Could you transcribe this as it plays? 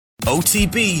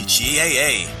OTB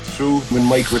GAA. True, when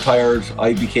Mike retired,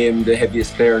 I became the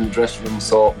heaviest player in the dressing room,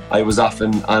 so I was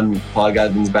often on Paul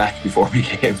Galvin's back before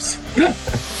big games.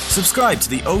 Subscribe to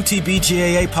the OTB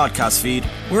GAA podcast feed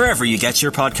wherever you get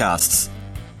your podcasts.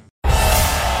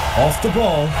 Off the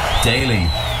Ball Daily.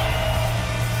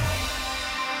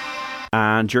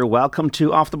 And you're welcome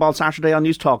to Off the Ball Saturday on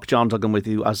News Talk. John Duggan with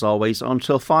you as always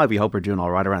until 5. We hope we're doing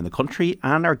all right around the country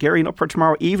and are gearing up for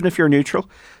tomorrow, even if you're neutral.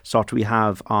 So what do we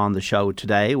have on the show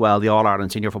today? Well, the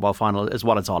All-Ireland Senior Football Final is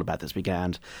what it's all about this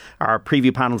weekend. Our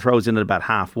preview panel throws in at about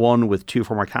 1:30 with two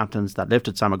former captains that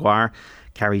lifted Sam Maguire.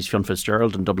 Kerry's Fionn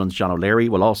Fitzgerald and Dublin's John O'Leary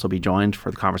will also be joined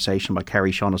for the conversation by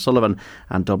Kerry Sean O'Sullivan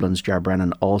and Dublin's Ger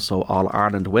Brennan, also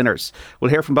All-Ireland winners.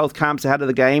 We'll hear from both camps ahead of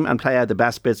the game and play out the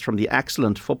best bits from the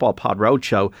excellent Football Pod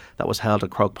Roadshow that was held at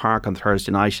Croke Park on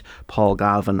Thursday night. Paul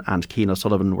Galvin and Cian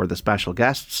O'Sullivan were the special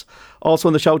guests. Also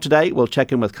on the show today, we'll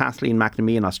check in with Kathleen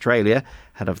McNamee in Australia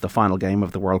ahead of the final game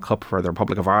of the World Cup for the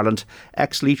Republic of Ireland.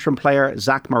 Ex-Leitrim player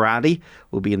Zach Maradi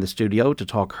will be in the studio to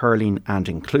talk hurling and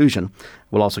inclusion.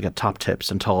 We'll also get top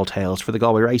tips and tall tales for the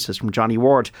Galway races from Johnny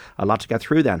Ward. A lot to get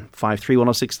through then.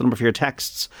 53106, the number for your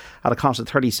texts, at a cost of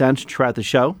 30 cents throughout the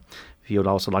show. If you would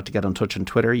also like to get in touch on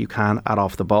Twitter, you can at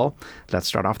Off the Ball. Let's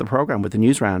start off the programme with the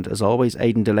Newsround. As always,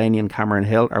 Aidan, Delaney and Cameron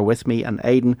Hill are with me, and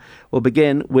Aidan will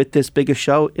begin with this biggest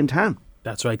show in town.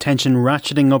 That's right, tension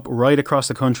ratcheting up right across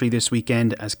the country this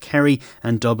weekend as Kerry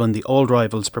and Dublin, the old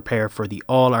rivals, prepare for the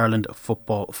All-Ireland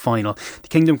Football Final. The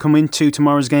Kingdom come into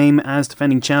tomorrow's game as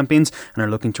defending champions and are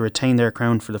looking to retain their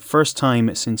crown for the first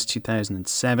time since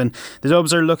 2007. The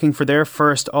Dubs are looking for their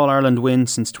first All-Ireland win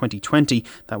since 2020.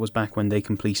 That was back when they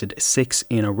completed 6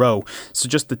 in a row. So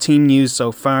just the team news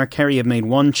so far. Kerry have made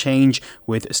one change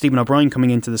with Stephen O'Brien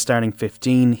coming into the starting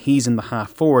 15. He's in the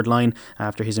half-forward line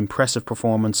after his impressive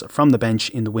performance from the bench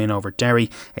in the win over Derry.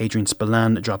 Adrian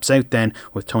Spillane drops out then,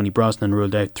 with Tony Brosnan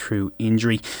ruled out through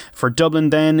injury. For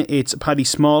Dublin then, it's Paddy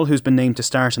Small who's been named to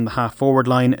start in the half-forward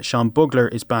line. Sean Bugler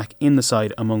is back in the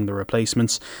side among the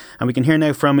replacements. And we can hear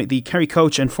now from the Kerry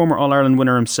coach and former All-Ireland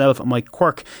winner himself, Mike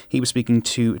Quirke. He was speaking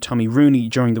to Tommy Rooney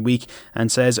during the week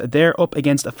and says they're up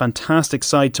against a fantastic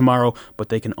side tomorrow, but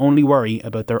they can only worry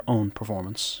about their own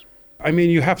performance. I mean,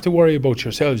 you have to worry about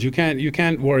yourselves. You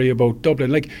can't worry about Dublin.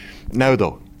 Like now,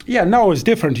 though. Yeah, now it's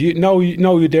different. Now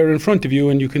they're in front of you,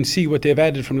 and you can see what they've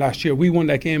added from last year. We won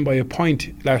that game by a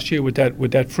point last year with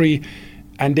that free,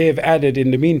 and they've added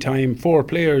in the meantime 4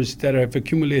 players that have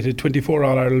accumulated 24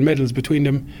 All-Ireland medals between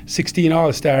them, 16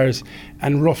 All-Stars,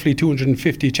 and roughly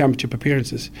 250 championship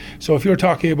appearances. So if you're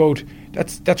talking about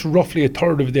that's roughly a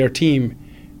third of their team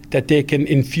that they can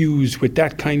infuse with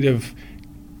that kind of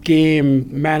game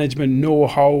management,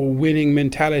 know-how, winning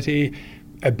mentality,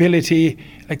 ability.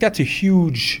 Like, that's a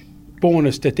huge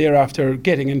bonus that they're after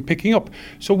getting and picking up.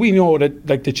 So we know that,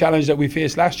 like, the challenge that we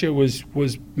faced last year was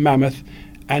mammoth,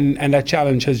 and that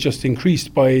challenge has just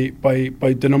increased by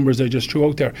the numbers I just threw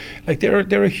out there. Like,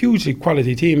 they're a hugely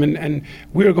quality team, and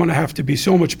we're going to have to be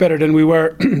so much better than we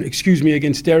were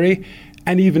against Derry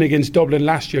and even against Dublin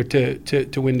last year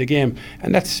to win the game.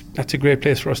 And that's a great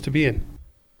place for us to be in.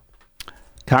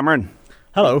 Cameron.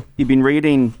 Hello. You've been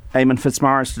reading Eamon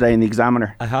Fitzmaurice today in the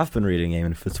Examiner. I have been reading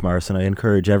Eamon Fitzmaurice, and I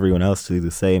encourage everyone else to do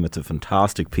the same. It's a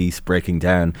fantastic piece breaking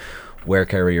down where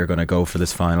Kerry are going to go for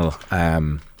this final,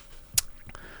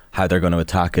 how they're going to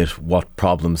attack it, what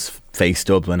problems face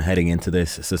Dublin heading into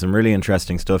this. So some really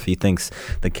interesting stuff. He thinks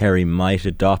that Kerry might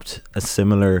adopt a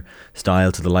similar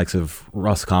style to the likes of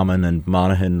Roscommon and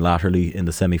Monaghan latterly in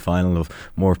the semi-final of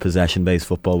more possession-based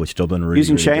football, which Dublin really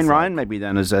using really Shane dislike. Ryan maybe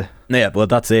then as a well,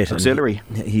 that's it. auxiliary.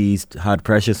 He's had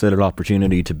precious little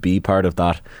opportunity to be part of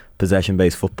that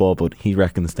possession-based football, but he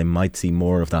reckons they might see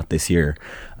more of that this year,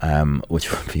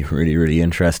 which would be really, really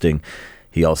interesting.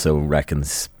 He also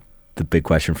reckons the big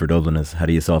question for Dublin is, how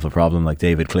do you solve a problem like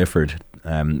David Clifford?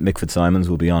 Mick Fitzsimons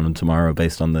will be on tomorrow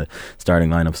based on the starting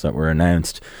lineups that were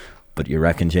announced, but you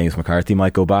reckon James McCarthy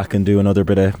might go back and do another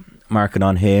bit of marking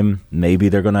on him? Maybe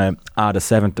they're going to add a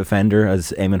 7th defender,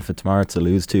 as Eamon Fitzmaurice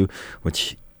alludes to,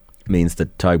 which means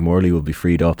that Tadhg Morley will be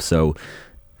freed up. So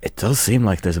it does seem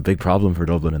like there's a big problem for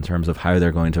Dublin in terms of how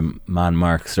they're going to man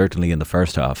mark, certainly in the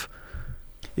first half.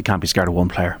 You can't be scared of one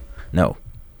player. No,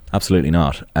 absolutely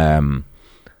not.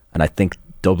 And I think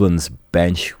Dublin's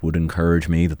bench would encourage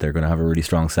me that they're going to have a really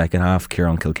strong second half.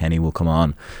 Kieran Kilkenny will come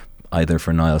on either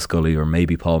for Niall Scully or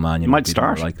maybe Paul Mannion. He might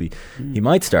start. He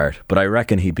might start, but I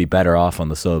reckon he'd be better off on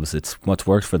the subs. It's what's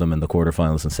worked for them in the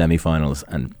quarterfinals and semi-finals,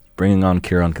 and bringing on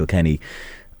Kieran Kilkenny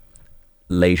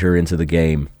later into the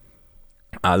game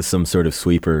as some sort of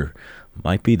sweeper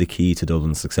might be the key to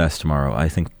Dublin's success tomorrow. I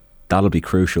think that'll be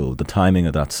crucial. The timing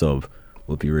of that sub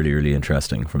would be really, really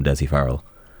interesting from Desi Farrell.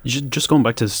 Just going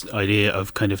back to this idea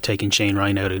of kind of taking Shane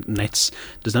Ryan out of nets,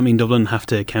 does that mean Dublin have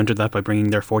to counter that by bringing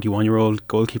their 41-year-old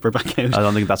goalkeeper back out? I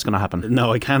don't think that's going to happen.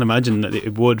 No, I can't imagine that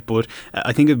it would, but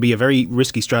I think it would be a very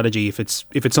risky strategy if it's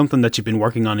something that you've been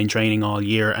working on in training all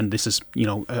year, and this is, you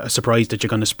know, a surprise that you're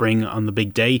going to spring on the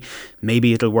big day.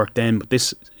 Maybe it'll work then, but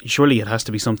this, surely it has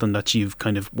to be something that you've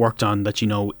kind of worked on, that you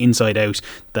know inside out,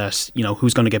 that, you know,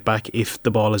 who's going to get back if the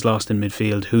ball is lost in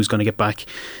midfield, who's going to get back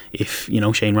if, you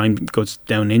know, Shane Ryan goes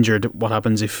down injured, what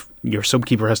happens if your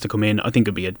sub-keeper has to come in. I think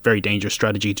it'd be a very dangerous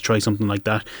strategy to try something like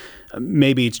that.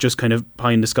 Maybe it's just kind of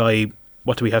pie in the sky,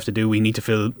 what do we have to do? We need to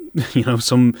fill, you know,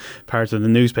 some part of the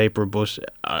newspaper, but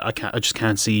I just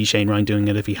can't see Shane Ryan doing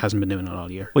it if he hasn't been doing it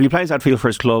all year. Well, he plays outfield for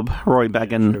his club. Rory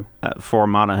Beggan for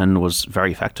Monaghan was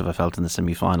very effective, I felt, in the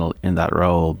semi-final in that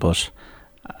role, but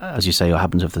as you say, what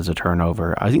happens if there's a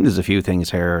turnover? I think there's a few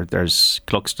things here. There's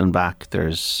Cluxton back,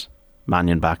 there's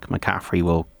Mannion back, McCaffrey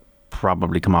will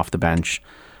probably come off the bench.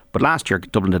 But last year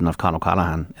Dublin didn't have Conor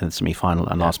Callaghan in the semi-final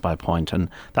and lost by a point, and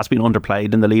that's been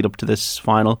underplayed in the lead up to this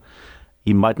final.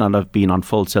 He might not have been on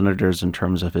full cylinders in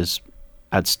terms of his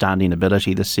outstanding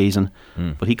ability this season,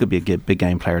 but he could be a big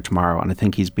game player tomorrow, and I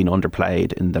think he's been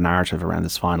underplayed in the narrative around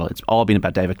this final. It's all been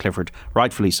about David Clifford,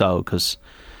 rightfully so, because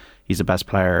he's the best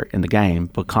player in the game,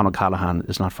 but Conor Callaghan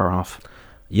is not far off.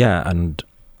 Yeah, and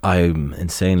I'm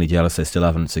insanely jealous I still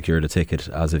haven't secured a ticket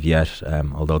as of yet,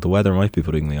 although the weather might be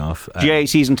putting me off. GA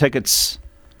season tickets.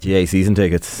 GA season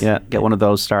tickets. Yeah, get one of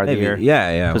those start of the year.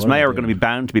 Yeah. Because Mayo are going to be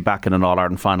bound to be back in an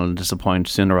All-Ireland final and disappoint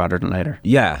sooner rather than later.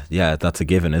 Yeah, that's a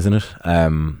given, isn't it?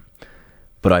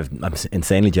 But I'm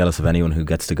insanely jealous of anyone who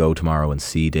gets to go tomorrow and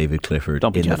see David Clifford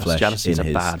in the flesh. Jealousy is in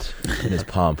his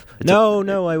pomp.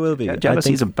 No, I will be.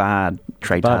 Jealousy is a bad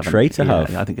trait to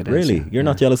have. I think it is. Really? You're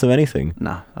not jealous of anything?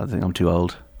 No, I think I'm too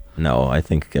old. No, I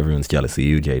think everyone's jealous of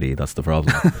you, JD. That's the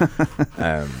problem.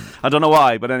 I don't know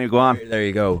why, but anyway, go on. There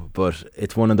you go. But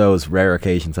it's one of those rare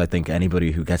occasions. I think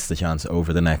anybody who gets the chance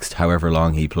over the next however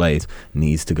long he plays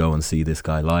needs to go and see this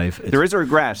guy live. There is a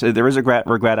regret. There is a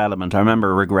regret element. I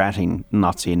remember regretting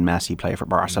not seeing Messi play for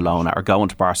Barcelona or going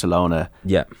to Barcelona.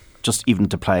 Yeah. Just even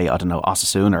to play, I don't know,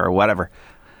 Osasuna or whatever.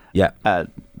 Yeah.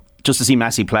 Just to see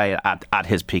Messi play at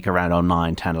his peak around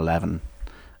 09, 10, 11.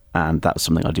 And that's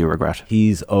something I do regret.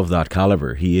 He's of that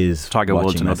calibre. He is. Tiger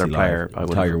Woods, another Messi player.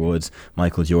 Tiger Woods,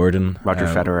 Michael Jordan, Roger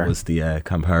Federer was the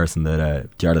comparison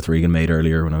that Jarlath Regan made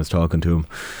earlier when I was talking to him.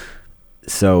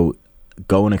 So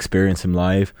go and experience him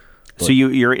live. So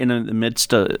you're in the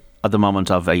midst at the moment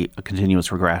of a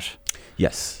continuous regret.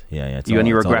 Yes, yeah. You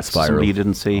any regrets somebody you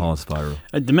didn't see? All spiral.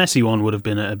 The Messi one would have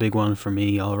been a big one for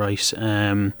me. All right.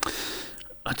 I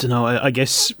don't know. I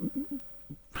guess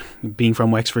being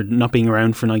from Wexford, not being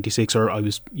around for 96, or I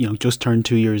was, just turned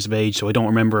 2 years of age, so I don't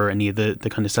remember any of the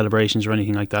kind of celebrations or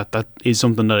anything like that. That is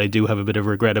something that I do have a bit of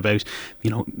regret about.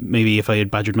 Maybe if I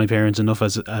had badgered my parents enough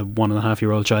as a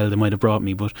 1.5-year-old child, they might have brought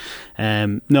me. But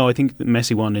no, I think the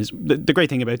Messi one is the great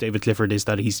thing about David Clifford is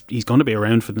that he's going to be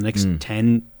around for the next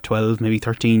 10, 12, maybe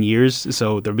 13 years.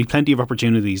 So there'll be plenty of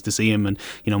opportunities to see him, and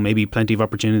maybe plenty of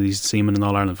opportunities to see him in an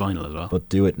All-Ireland final as well. But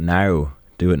do it now.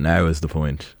 Do it now is the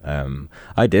point.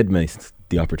 I did miss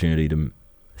the opportunity to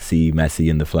see Messi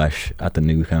in the flesh at the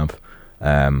new camp.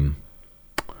 It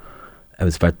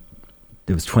was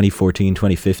 2014,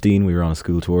 2015. We were on a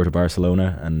school tour to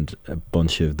Barcelona, and a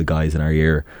bunch of the guys in our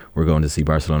year were going to see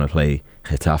Barcelona play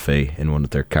Getafe in one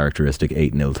of their characteristic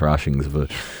 8-0 thrashings of a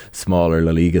smaller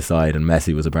La Liga side, and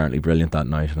Messi was apparently brilliant that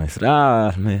night, and I said, no,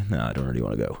 I don't really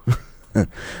want to go.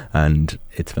 And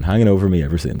it's been hanging over me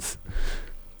ever since.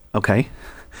 Okay.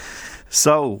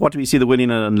 So, what do we see the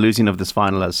winning and losing of this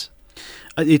final as?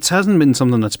 It hasn't been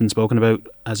something that's been spoken about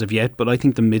as of yet, but I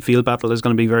think the midfield battle is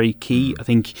going to be very key. I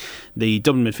think the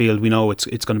Dublin midfield, we know it's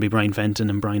going to be Brian Fenton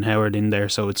and Brian Howard in there,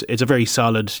 so it's a very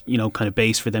solid, kind of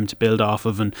base for them to build off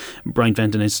of. And Brian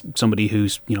Fenton is somebody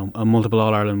who's, a multiple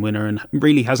All-Ireland winner and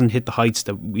really hasn't hit the heights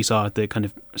that we saw at the kind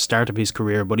of start of his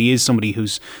career, but he is somebody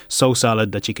who's so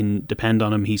solid that you can depend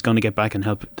on him. He's going to get back and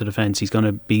help the defence. He's going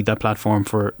to be that platform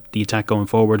for the attack going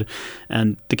forward.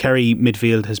 And the Kerry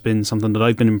midfield has been something that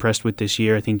I've been impressed with this year.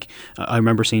 I think I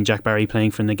remember seeing Jack Barry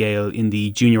playing for Nagale in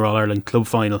the Junior All-Ireland Club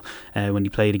Final when he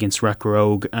played against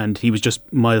Rackrogue, and he was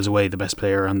just miles away the best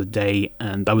player on the day,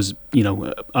 and that was,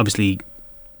 obviously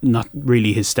not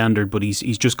really his standard, but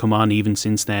he's just come on even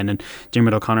since then. And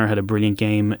Dermot O'Connor had a brilliant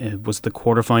game. It was the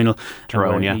quarterfinal,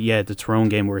 Tyrone, the Tyrone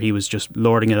game, where he was just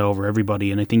lording it over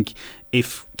everybody. And I think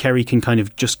if Kerry can kind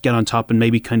of just get on top and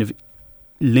maybe kind of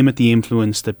limit the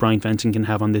influence that Brian Fenton can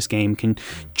have on this game, can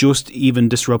just even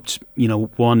disrupt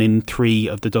 1 in 3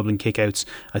 of the Dublin kickouts,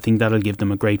 I think that'll give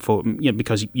them a great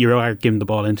because you are giving the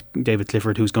ball into David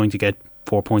Clifford, who's going to get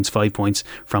 4 points, 5 points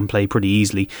from play pretty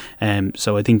easily.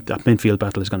 So I think that midfield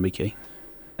battle is going to be key.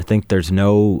 I think there's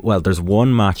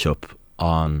one matchup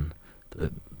on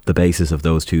the basis of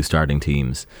those two starting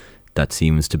teams that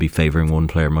seems to be favouring one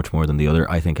player much more than the other.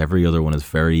 I think every other one is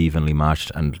very evenly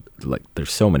matched, and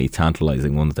there's so many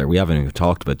tantalising ones there. We haven't even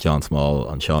talked about John Small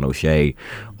on Sean O'Shea,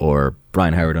 or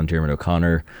Brian Howard on Diarmuid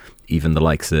O'Connor, even the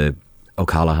likes of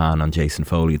O'Callaghan on Jason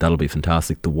Foley. That'll be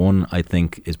fantastic. The one I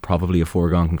think is probably a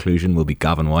foregone conclusion will be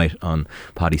Gavin White on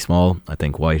Paddy Small. I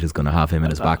think White is going to have him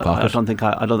in his back pocket.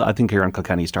 I think Kieran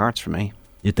Kilkenny starts for me.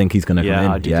 You think he's going to come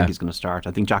in? I do think he's going to start.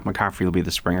 I think Jack McCaffrey will be the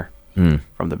springer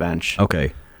from the bench.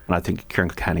 Okay. And I think Kieran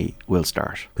Kilkenny will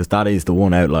start. Because that is the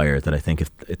one outlier that I think if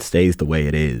it stays the way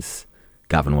it is,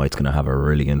 Gavin White's going to have a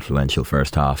really influential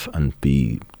first half and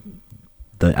be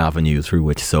the avenue through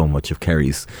which so much of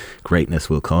Kerry's greatness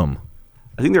will come.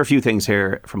 I think there are a few things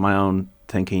here from my own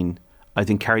thinking. I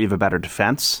think Kerry have a better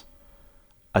defence.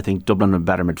 I think Dublin have a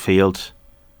better midfield.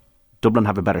 Dublin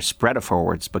have a better spread of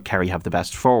forwards, but Kerry have the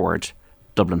best forward.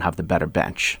 Dublin have the better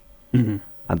bench. Mm-hmm.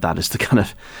 And that is the kind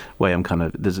of way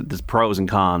there's pros and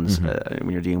cons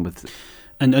when you're dealing with.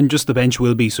 And just the bench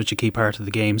will be such a key part of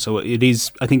the game. So I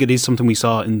think it is something we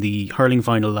saw in the hurling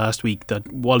final last week,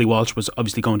 that Wally Walsh was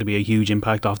obviously going to be a huge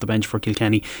impact off the bench for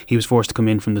Kilkenny. He was forced to come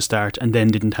in from the start and then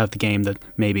didn't have the game that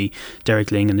maybe Derek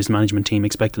Ling and his management team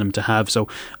expected him to have. So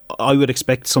I would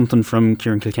expect something from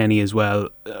Kieran Kilkenny as well.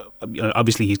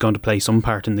 Obviously he's going to play some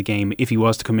part in the game. If he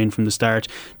was to come in from the start,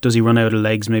 does he run out of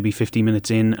legs maybe 50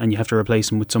 minutes in and you have to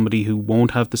replace him with somebody who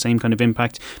won't have the same kind of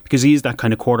impact? Because he's that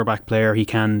kind of quarterback player. He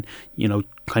can,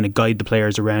 kind of guide the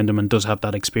players around him and does have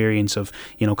that experience of,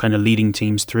 kind of leading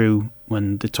teams through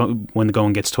when the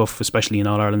going gets tough, especially in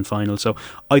All-Ireland final. So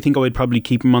I think I would probably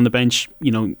keep him on the bench.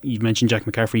 You mentioned Jack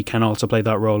McCaffrey can also play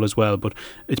that role as well, but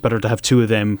it's better to have two of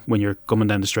them when you're coming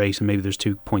down the straight and maybe there's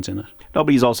 2 points in it.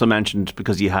 Nobody's also mentioned,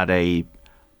 because he had a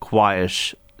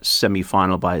quiet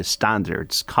semi-final by his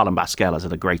standards, Colin Baskell has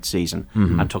had a great season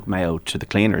and took Mayo to the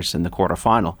cleaners in the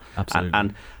quarter-final. Absolutely.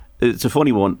 And it's a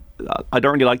funny one. I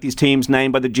don't really like these teams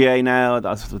named by the GA now.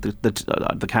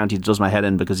 The county does my head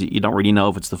in because you don't really know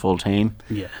if it's the full team.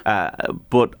 Yeah.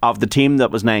 But of the team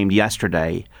that was named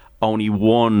yesterday, only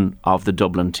one of the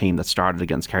Dublin team that started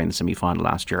against Kerry in the semi-final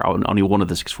last year, only one of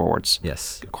the 6 forwards.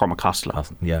 Yes. Cormac Costello.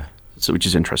 Yeah. So, which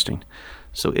is interesting.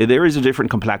 So there is a different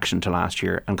complexion to last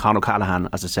year. And Conor O'Callaghan,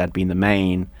 as I said, being the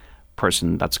main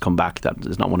person that's come back, that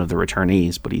is not one of the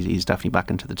returnees, but he's definitely back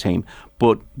into the team.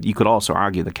 But you could also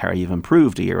argue that Kerry have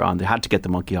improved a year on. They had to get the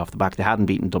monkey off the back. They hadn't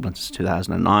beaten Dublin since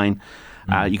 2009.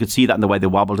 You could see that in the way they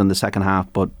wobbled in the second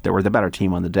half, but they were the better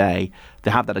team on the day. They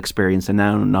have that experience. They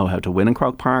now know how to win in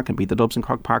Croke Park and beat the Dubs in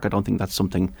Croke Park. I don't think that's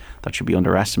something that should be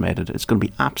underestimated. It's going to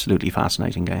be absolutely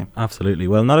fascinating game. Absolutely.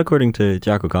 Well, not according to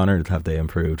Jack O'Connor have they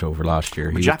improved over last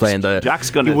year. He was playing the. Jack's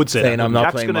going to. He would say, "I'm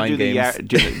not playing mind games."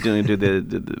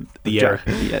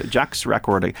 Jack's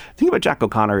record. The thing about Jack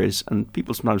O'Connor is, and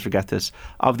people sometimes forget this,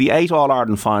 of the 8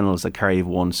 All-Ireland finals that Kerry have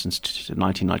won since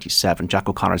 1997, Jack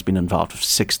O'Connor has been involved with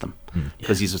 6 of them.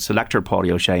 Because he's a selector at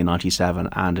Paulie O'Shea in 97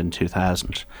 and in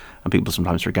 2000, and people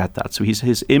sometimes forget that. So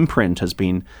his imprint has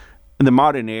been, in the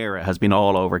modern era, has been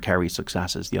all over Kerry's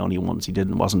successes. The only ones he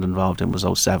wasn't involved in was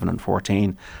 07 and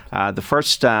 14. The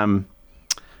first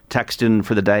text in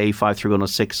for the day,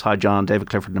 53106. Hi John, David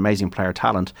Clifford, an amazing player,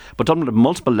 talent, but Dublin have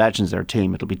multiple legends in their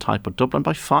team. It'll be tight, but Dublin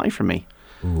by 5 for me.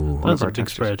 Ooh, that's a big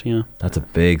spread. Yeah, that's a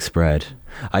big spread.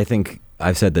 I think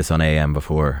I've said this on AM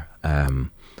before.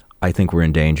 I think we're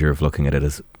in danger of looking at it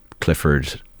as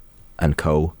Clifford and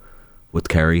co with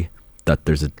Kerry, that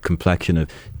there's a complexion of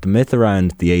the myth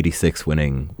around the 86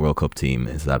 winning World Cup team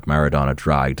is that Maradona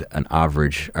dragged an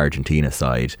average Argentina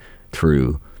side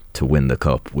through to win the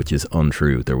cup, which is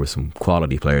untrue. There were some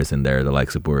quality players in there, the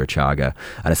likes of Burachaga,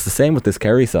 and it's the same with this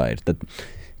Kerry side, that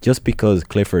just because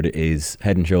Clifford is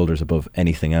head and shoulders above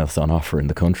anything else on offer in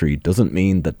the country doesn't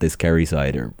mean that this Kerry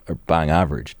side are bang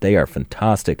average. They are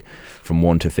fantastic from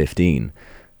 1 to 15.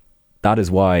 That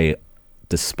is why,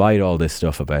 despite all this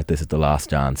stuff about this is the last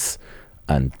dance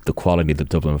and the quality that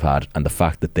Dublin have had and the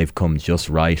fact that they've come just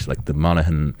right, like the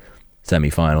Monaghan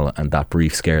semi-final and that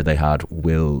brief scare they had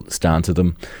will stand to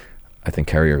them, I think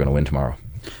Kerry are going to win tomorrow.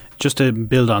 Just to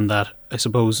build on that, I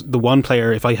suppose the one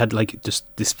player, if I had like just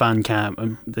this fan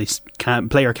cam,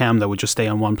 player cam that would just stay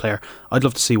on one player, I'd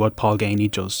love to see what Paul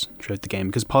Gainey does throughout the game,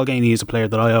 because Paul Gainey is a player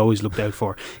that I always looked out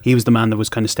for. He was the man that was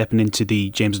kind of stepping into the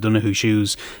James O'Donoghue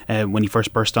shoes when he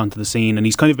first burst onto the scene, and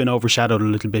he's kind of been overshadowed a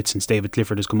little bit since David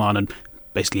Clifford has come on, and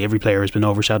basically every player has been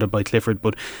overshadowed by Clifford,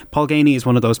 but Paul Gainey is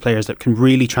one of those players that can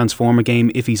really transform a game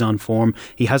if he's on form.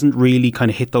 He hasn't really kind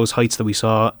of hit those heights that we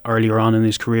saw earlier on in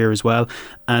his career as well,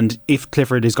 and if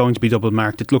Clifford is going to be double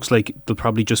marked, it looks like they'll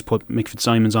probably just put Mick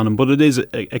Fitzsimons on him, but it is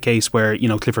a case where, you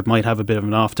know, Clifford might have a bit of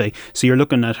an off day, so you're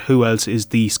looking at who else is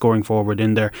the scoring forward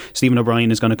in there. Stephen O'Brien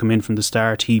is going to come in from the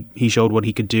start. He showed what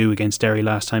he could do against Derry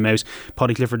last time out.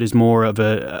 Paddy Clifford is more of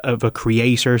a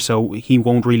creator, so he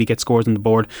won't really get scores on the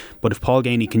board, but if Paul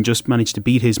Gainey can just manage to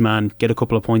beat his man, get a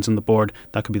couple of points on the board,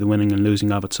 that could be the winning and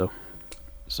losing of it. So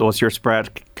what's your spread,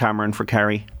 Cameron, for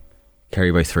Kerry? Kerry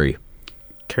by 3.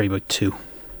 Kerry by 2.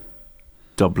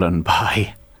 Dublin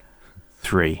by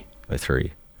 3. By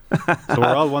 3. So we're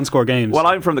all one score games. Well,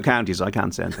 I'm from the county, so I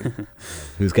can't say anything.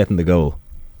 Who's getting the goal?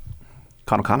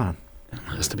 Conor Callaghan.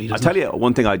 Has to be, I'll tell you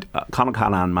one thing, Conor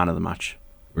Callaghan, man of the match.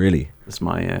 Really? That's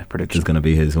my prediction. It's going to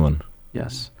be his one.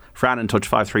 Yes. Fran in touch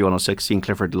 53106, seen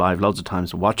Clifford live loads of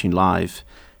times. Watching live,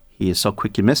 he is so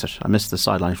quick you miss it. I missed the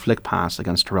sideline flick pass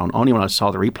against Tyrone. Only when I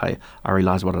saw the replay I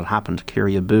realised what had happened.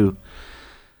 Kiri Abu.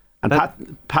 And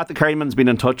Pat the Kerryman's been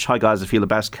in touch. Hi guys, I feel the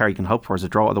best Kerry can hope for is a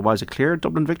draw, otherwise a clear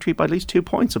Dublin victory by at least 2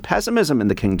 points. So pessimism in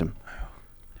the kingdom.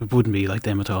 It wouldn't be like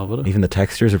them at all, would it? Even the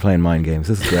texters are playing mind games.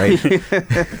 This is great.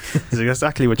 This is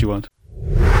exactly what you want.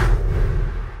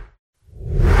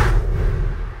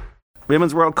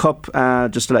 Women's World Cup,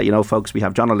 just to let you know, folks, we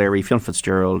have John O'Leary, Fionn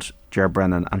Fitzgerald, Ger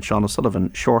Brennan and Sean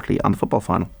O'Sullivan shortly on the football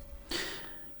final.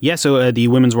 Yeah, so the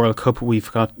Women's World Cup,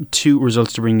 we've got 2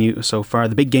 results to bring you so far.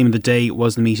 The big game of the day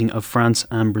was the meeting of France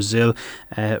and Brazil.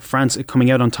 France coming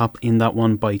out on top in that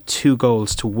one by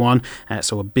 2-1.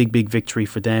 So a big victory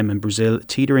for them, and Brazil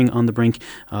teetering on the brink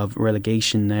of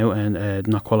relegation now and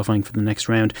not qualifying for the next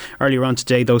round. Earlier on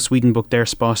today, though, Sweden booked their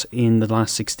spot in the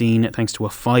last 16 thanks to a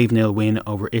 5-0 win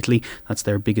over Italy. That's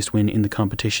their biggest win in the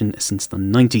competition since the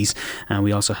 90s. And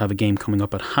we also have a game coming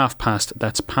up at past.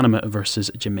 That's Panama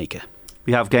versus Jamaica.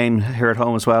 We have game here at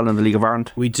home as well in the League of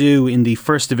Ireland. We do in the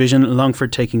First Division.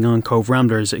 Longford taking on Cove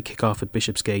Ramblers. A kick-off at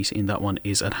Bishopsgate in that one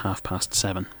is at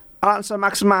 7:30. And so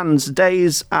Maximan's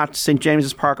days at St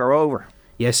James's Park are over.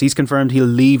 Yes, he's confirmed he'll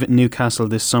leave Newcastle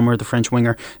this summer. The French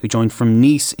winger, who joined from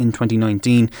Nice in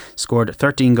 2019, scored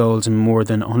 13 goals in more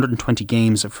than 120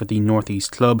 games for the North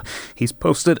East club. He's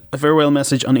posted a farewell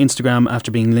message on Instagram after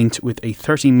being linked with a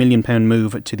 £30 million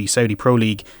move to the Saudi Pro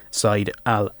League side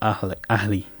Al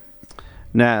Ahly.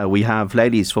 Now we have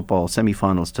ladies football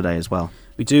semi-finals today as well.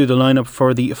 We do. The lineup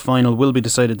for the final will be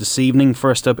decided this evening.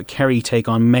 First up, Kerry take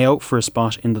on Mayo for a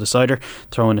spot in the decider.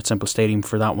 Throw-in at Semple Stadium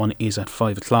for that one is at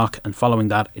 5 o'clock, and following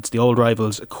that it's the old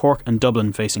rivals Cork and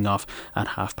Dublin facing off at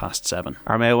 7:30.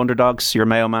 Are Mayo underdogs? You're a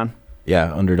Mayo man?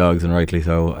 Yeah, underdogs, and rightly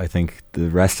so. I think the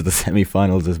rest of the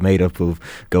semi-finals is made up of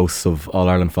ghosts of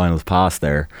All-Ireland finals past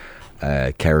there.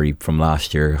 Kerry from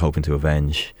last year hoping to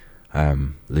avenge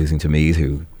losing to Meath,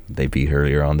 who they beat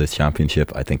earlier on this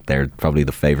championship. I think they're probably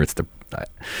the favourites.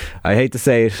 I hate to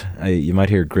say it, you might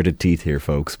hear gritted teeth here,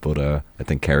 folks, but I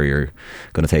think Kerry are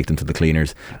going to take them to the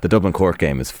cleaners. The Dublin Cork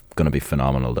game is going to be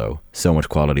phenomenal, though. So much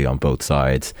quality on both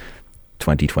sides.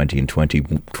 2020 and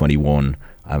 2021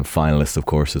 finalists, of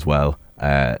course, as well.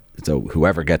 So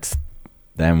whoever gets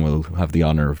them will have the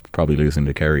honour of probably losing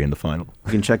to Kerry in the final.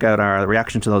 You can check out our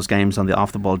reaction to those games on the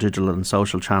Off the Ball digital and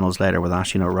social channels later with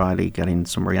Aisling O'Reilly getting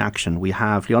some reaction. We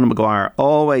have Leona Maguire,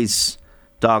 always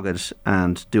dogged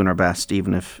and doing her best,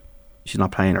 even if she's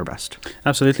not playing her best.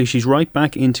 Absolutely, she's right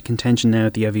back into contention now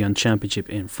at the Evian Championship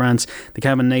in France. The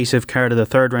Cavan native carded the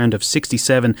third round of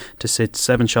 67 to sit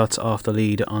 7 shots off the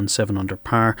lead on 7 under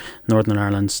par. Northern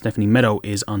Ireland's Stephanie Meadow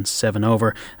is on 7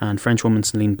 over, and Frenchwoman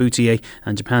Céline Boutier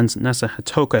and Japan's Nasa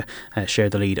Hatoka share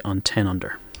the lead on 10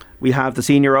 under. We have the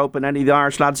Senior Open. Any of the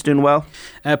Irish lads doing well?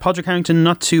 Padraig Harrington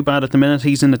not too bad at the minute.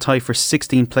 He's in the tie for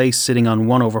 16th place, sitting on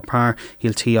 1 over par.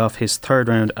 He'll tee off his third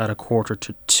round at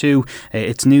 1:45.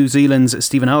 It's New Zealand's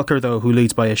Stephen Alker, though, who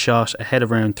leads by a shot ahead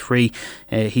of round 3.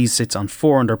 He sits on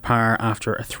 4 under par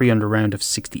after a 3 under round of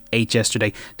 68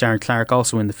 yesterday. Darren Clark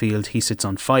also in the field. He sits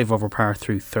on 5 over par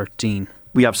through 13.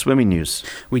 We have swimming news.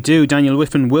 We do. Daniel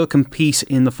Whiffen will compete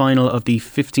in the final of the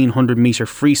 1500 metre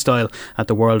freestyle at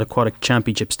the World Aquatic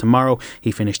Championships tomorrow.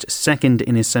 He finished second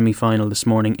in his semi-final this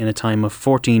morning in a time of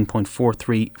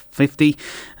 14.43.50.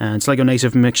 And Sligo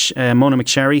native Mona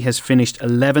McSherry has finished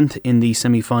 11th in the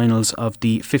semi-finals of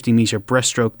the 50 metre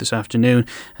breaststroke this afternoon.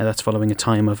 That's following a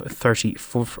time of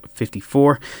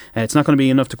 34.54. It's not going to be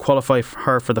enough to qualify for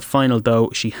her for the final, though.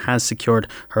 She has secured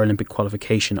her Olympic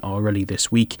qualification already this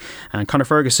week. And Conor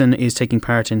Ferguson is taking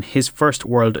part in his first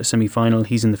world semi-final.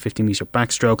 He's in the 50 metre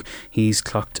backstroke. He's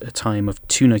clocked a time of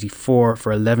 2:94 for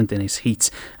 11th in his heats,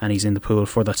 and he's in the pool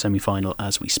for that semi-final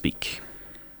as we speak.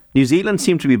 New Zealand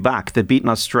seem to be back. They've beaten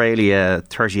Australia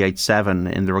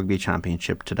 38-7 in the Rugby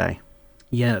Championship today.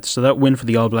 Yeah, so that win for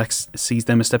the All Blacks sees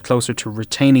them a step closer to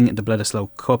retaining the Bledisloe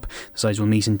Cup. The sides will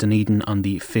meet in Dunedin on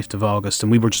the 5th of August, and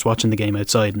we were just watching the game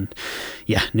outside, and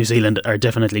yeah, New Zealand are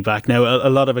definitely back. Now, a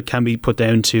lot of it can be put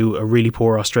down to a really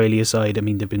poor Australia side. I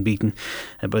mean, they've been beaten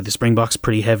by the Springboks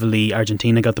pretty heavily.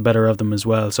 Argentina got the better of them as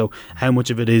well. So how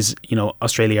much of it is,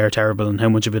 Australia are terrible, and how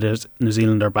much of it is New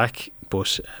Zealand are back?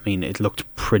 But, I mean, it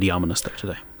looked pretty ominous there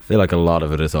today. I feel like a lot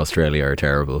of it is Australia are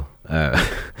terrible.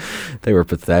 They were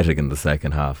pathetic in the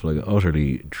second half, like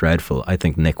utterly dreadful. I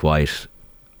think Nick White,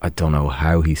 I don't know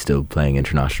how he's still playing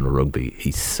international rugby.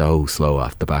 He's so slow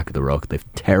off the back of the ruck.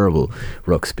 They've terrible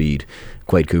ruck speed.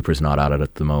 Quade Cooper's not at it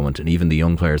at the moment, and even the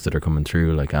young players that are coming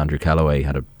through, like Andrew Callaway,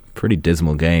 had a pretty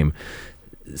dismal game.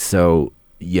 So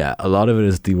yeah, a lot of it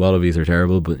is the Wallabies are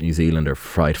terrible, but New Zealand are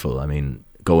frightful. I mean,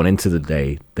 going into the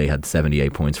day, they had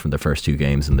 78 points from the first two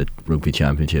games in the Rugby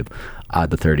Championship. Add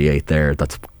the 38 there,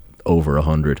 that's over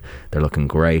 100. They're looking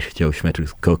great. Joe Schmidt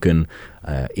is cooking.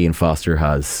 Ian Foster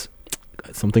has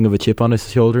something of a chip on his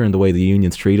shoulder in the way the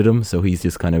unions treated him, so he's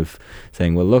just kind of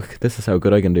saying, well, look, this is how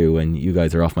good I can do when you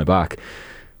guys are off my back.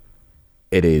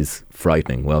 It is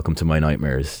frightening. Welcome to my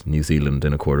nightmares. New Zealand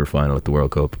in a quarter-final at the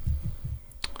World Cup.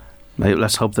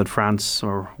 Let's hope that France,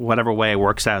 or whatever way it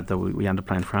works out, that we end up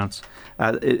playing France.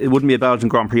 It wouldn't be a Belgian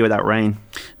Grand Prix without rain.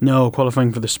 No,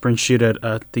 qualifying for the sprint shootout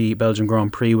at the Belgian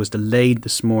Grand Prix was delayed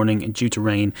this morning due to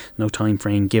rain. No time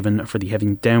frame given for the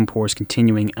heavy downpours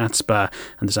continuing at Spa.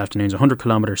 And this afternoon's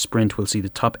 100-kilometre sprint will see the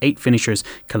top 8 finishers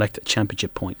collect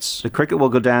championship points. The cricket will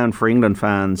go down for England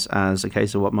fans as a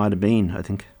case of what might have been, I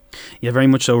think. Yeah, very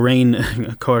much so. Rain,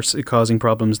 of course, causing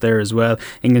problems there as well.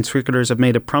 England's cricketers have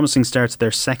made a promising start to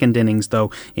their second innings, though,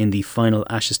 in the final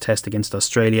Ashes test against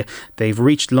Australia. They've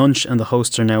reached lunch, and the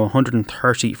hosts are now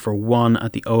 130 for 1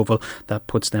 at the Oval. That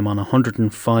puts them on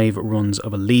 105 runs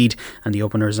of a lead, and the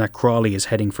opener Zach Crawley is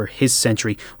heading for his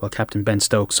century, while captain Ben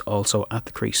Stokes also at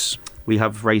the crease. We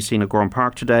have racing at Gorham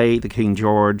Park today, the King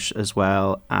George as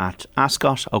well at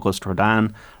Ascot. Auguste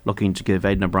Rodin looking to give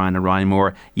Aidan O'Brien and Ryan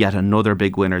Moore yet another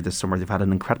big winner this summer. They've had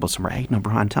an incredible summer. Aidan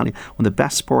O'Brien, I'm telling you, one of the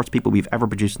best sports people we've ever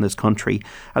produced in this country.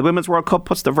 At Women's World Cup,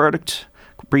 what's the verdict?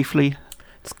 Briefly.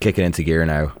 It's kicking into gear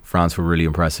now. France were really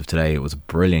impressive today. It was a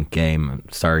brilliant game. I'm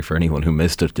sorry for anyone who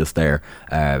missed it just there.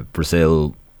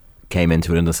 Brazil came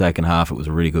into it in the second half. It was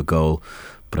a really good goal.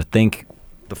 But I think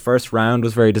the first round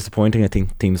was very disappointing. I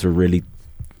think teams were really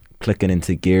clicking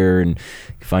into gear and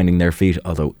finding their feet,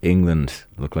 although England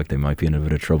look like they might be in a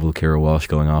bit of trouble. Kira Walsh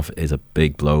going off is a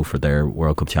big blow for their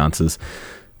World Cup chances.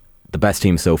 The best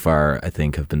teams so far, I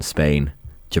think, have been Spain,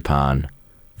 Japan,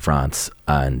 France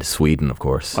and Sweden, of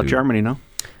course. Germany, no?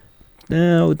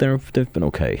 No, they've been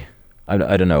okay. I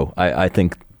don't know. I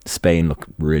think Spain look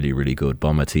really, really good.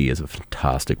 Bonmati is a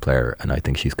fantastic player, and I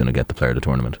think she's going to get the player of the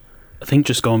tournament. I think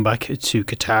just going back to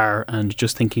Qatar and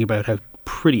just thinking about how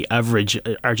pretty average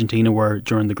Argentina were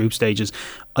during the group stages,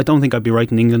 I don't think I'd be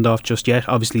writing England off just yet.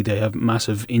 Obviously they have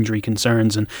massive injury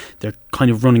concerns and they're kind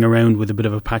of running around with a bit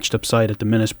of a patched up side at the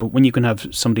minute, but when you can have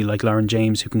somebody like Lauren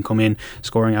James who can come in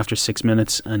scoring after 6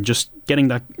 minutes and just getting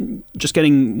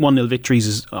 1-0 victories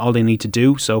is all they need to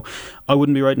do. So I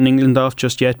wouldn't be writing England off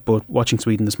just yet, but watching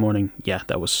Sweden this morning, yeah,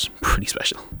 that was pretty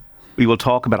special. We will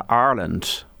talk about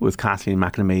Ireland with Kathleen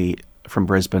McNamee from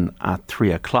Brisbane at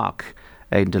 3 o'clock.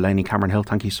 Aidan, Delaney, Cameron Hill,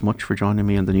 thank you so much for joining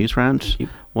me on the news round.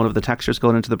 One of the textures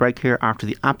going into the break here after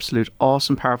the absolute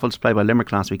awesome, powerful display by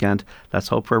Limerick last weekend. Let's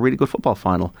hope for a really good football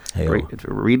final. It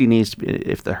really needs to be,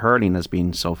 if the hurling has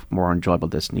been so more enjoyable,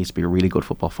 this needs to be a really good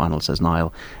football final, says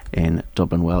Niall in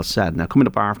Dublin. Well said. Now, coming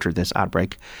up after this ad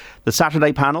break, the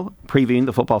Saturday panel previewing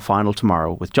the football final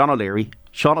tomorrow with John O'Leary,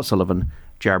 Sean O'Sullivan,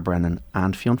 Ger Brennan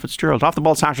and Fionn Fitzgerald. Off the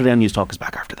Ball Saturday on News Talk is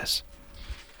back after this.